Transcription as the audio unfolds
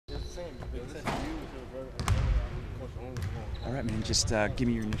All right, man. Just give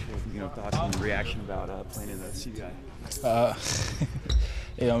me your initial, thoughts and reaction about playing in the CBI.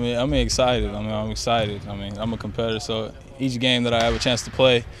 Yeah, I'm excited. I'm excited. I'm a competitor, so each game that I have a chance to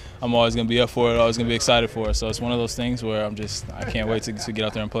play, I'm always going to be up for it, always going to be excited for it. So it's one of those things where I can't wait to get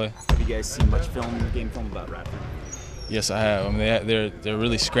out there and play. Have you guys seen much game film about Raptor? Yes, I have. They're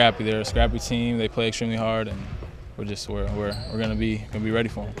really scrappy. They're a scrappy team. They play extremely hard, and we're going to be ready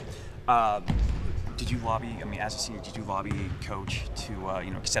for them. Did you lobby? As a senior, did you lobby coach to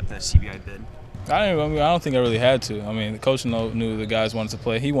accept the CBI bid? I don't think I really had to. The coach knew the guys wanted to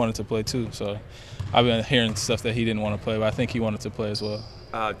play. He wanted to play too. So I've been hearing stuff that he didn't want to play, but I think he wanted to play as well.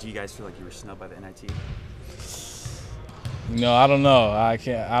 Do you guys feel like you were snubbed by the NIT? No, I don't know. I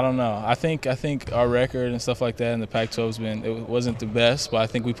don't know. I think our record and stuff like that in the Pac-12 it wasn't the best, but I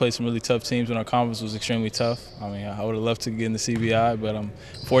think we played some really tough teams when our conference was extremely tough. I would have loved to get in the CBI, but I'm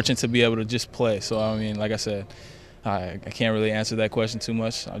fortunate to be able to just play. So like I said, I can't really answer that question too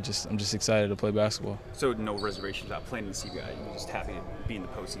much. I'm just excited to play basketball. So no reservations about playing in the CBI. You're just happy to be in the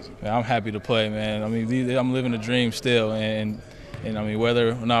postseason. Yeah, I'm happy to play, man. I'm living a dream still, and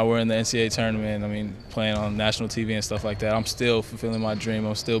whether or not we're in the NCAA tournament, playing on national TV and stuff like that, I'm still fulfilling my dream.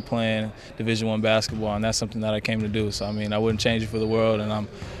 I'm still playing Division I basketball, and that's something that I came to do. So I wouldn't change it for the world, and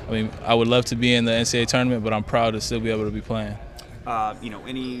I would love to be in the NCAA tournament, but I'm proud to still be able to be playing.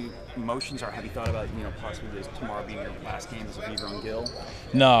 Any emotions, or have you thought about possibly tomorrow being your last game as a Beaver on Gill?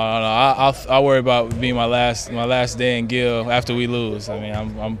 No. I'll worry about being my last day in Gill after we lose.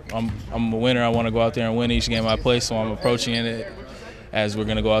 I'm a winner. I want to go out there and win each game I play, so I'm approaching it as we're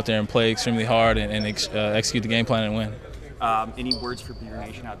going to go out there and play extremely hard and execute the game plan and win. Any words for Beaver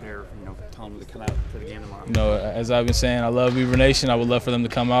Nation out there, telling them to come out for the game tomorrow? As I've been saying, I love Beaver Nation. I would love for them to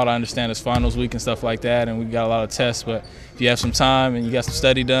come out. I understand it's finals week and stuff like that, and we've got a lot of tests, but if you have some time and you got some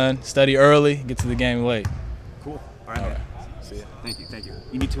study done, study early, get to the game late. Cool. All right. See ya. Thank you.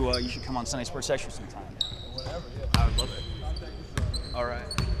 You should come on Sunday Sports Extra sometime. Whatever, yeah. I would love it. All right.